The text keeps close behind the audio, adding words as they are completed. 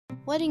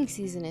Wedding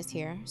season is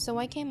here, so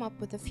I came up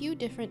with a few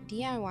different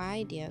DIY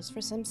ideas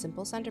for some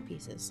simple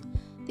centerpieces.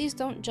 These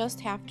don't just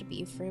have to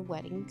be for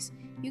weddings,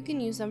 you can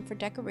use them for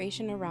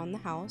decoration around the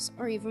house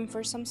or even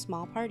for some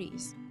small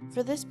parties.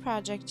 For this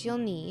project you'll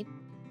need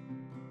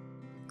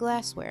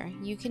glassware.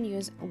 You can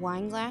use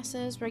wine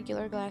glasses,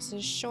 regular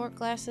glasses, short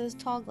glasses,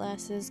 tall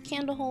glasses,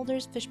 candle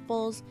holders, fish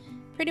bowls,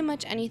 pretty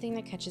much anything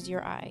that catches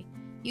your eye.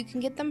 You can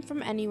get them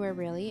from anywhere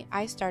really.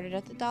 I started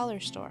at the dollar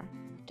store.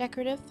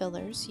 Decorative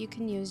fillers, you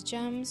can use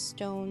gems,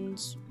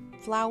 stones,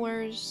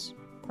 flowers,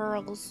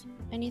 pearls,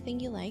 anything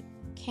you like.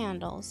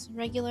 Candles,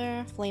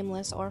 regular,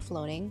 flameless, or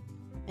floating,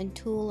 and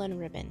tulle and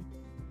ribbon.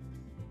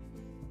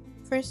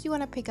 First you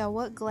want to pick out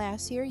what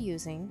glass you're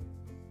using,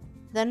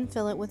 then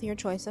fill it with your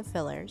choice of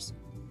fillers.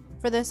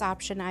 For this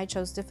option I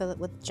chose to fill it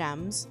with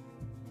gems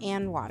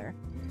and water.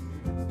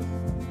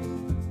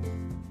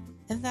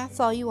 If that's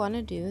all you want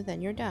to do,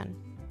 then you're done.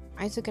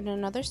 I took it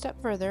another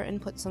step further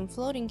and put some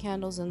floating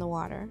candles in the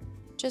water.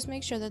 Just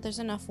make sure that there's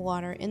enough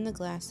water in the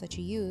glass that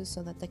you use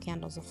so that the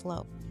candles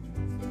afloat.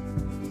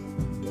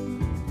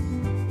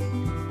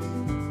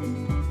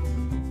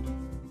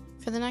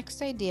 For the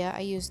next idea,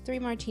 I used 3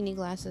 martini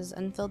glasses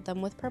and filled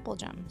them with purple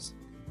gems.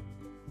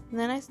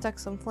 Then I stuck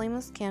some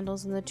flameless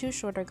candles in the 2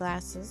 shorter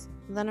glasses,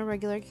 then a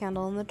regular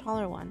candle in the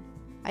taller one.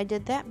 I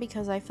did that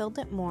because I filled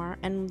it more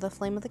and the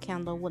flame of the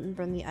candle wouldn't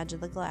burn the edge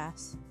of the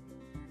glass.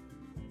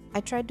 I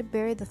tried to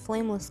bury the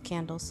flameless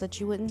candle so that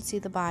you wouldn't see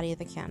the body of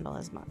the candle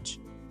as much.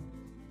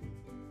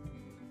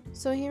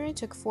 So here I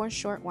took 4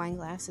 short wine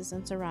glasses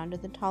and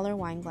surrounded the taller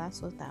wine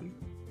glass with them.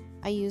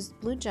 I used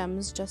blue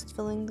gems, just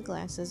filling the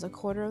glasses a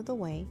quarter of the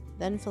way,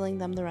 then filling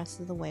them the rest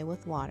of the way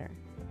with water.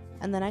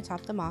 And then I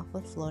topped them off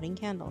with floating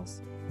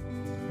candles.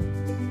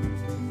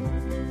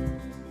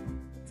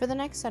 For the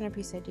next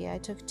centerpiece idea, I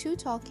took 2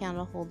 tall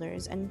candle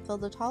holders and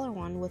filled the taller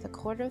one with a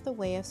quarter of the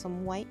way of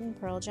some white and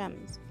pearl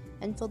gems,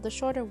 and filled the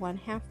shorter one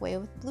halfway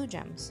with blue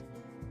gems.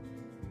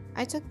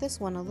 I took this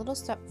one a little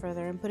step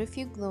further and put a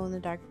few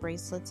glow-in-the-dark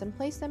bracelets and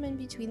placed them in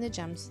between the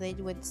gems so they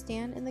would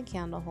stand in the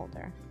candle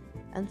holder,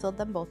 and filled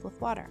them both with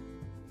water.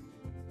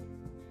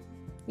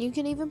 You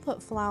can even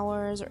put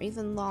flowers or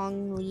even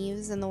long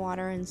leaves in the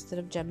water instead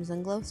of gems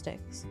and glow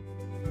sticks.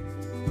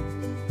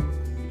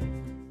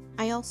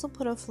 I also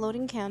put a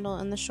floating candle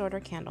in the shorter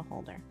candle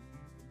holder.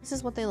 This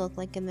is what they look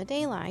like in the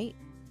daylight,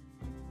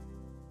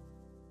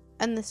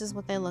 and this is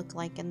what they look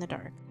like in the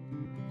dark.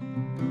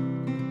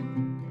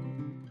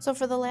 So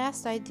for the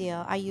last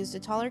idea, I used a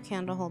taller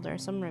candle holder,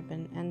 some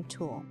ribbon, and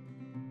tulle.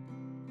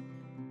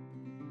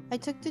 I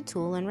took the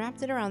tulle and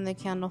wrapped it around the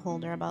candle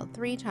holder about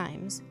 3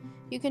 times.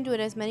 You can do it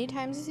as many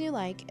times as you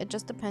like, it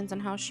just depends on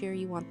how sheer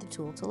you want the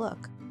tulle to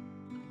look.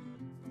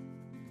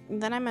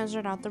 And then I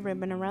measured out the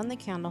ribbon around the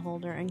candle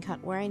holder and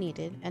cut where I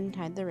needed, and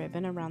tied the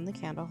ribbon around the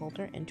candle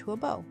holder into a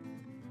bow.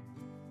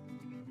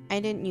 I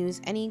didn't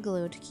use any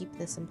glue to keep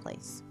this in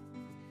place.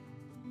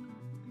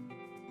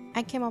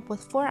 I came up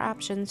with 4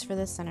 options for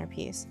this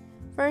centerpiece.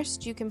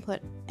 First, you can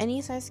put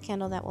any size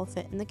candle that will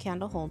fit in the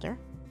candle holder.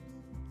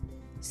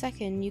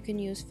 Second, you can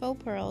use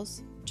faux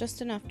pearls,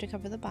 just enough to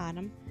cover the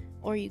bottom,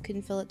 or you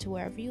can fill it to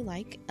wherever you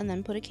like and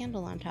then put a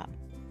candle on top.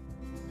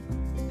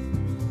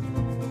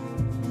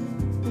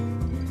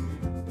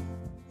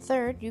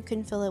 Third, you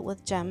can fill it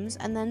with gems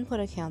and then put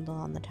a candle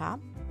on the top.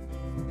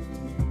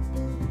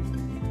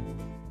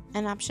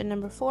 And option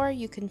number 4,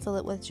 you can fill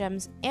it with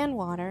gems and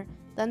water,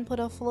 then put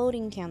a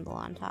floating candle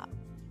on top.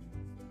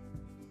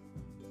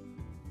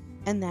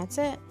 And that's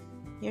it.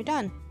 You're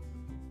done.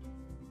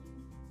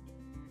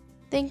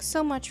 Thanks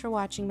so much for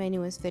watching my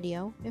newest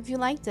video. If you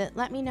liked it,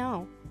 let me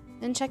know.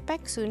 And check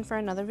back soon for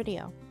another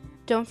video.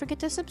 Don't forget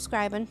to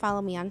subscribe and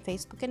follow me on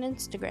Facebook and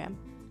Instagram.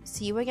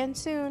 See you again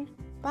soon.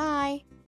 Bye!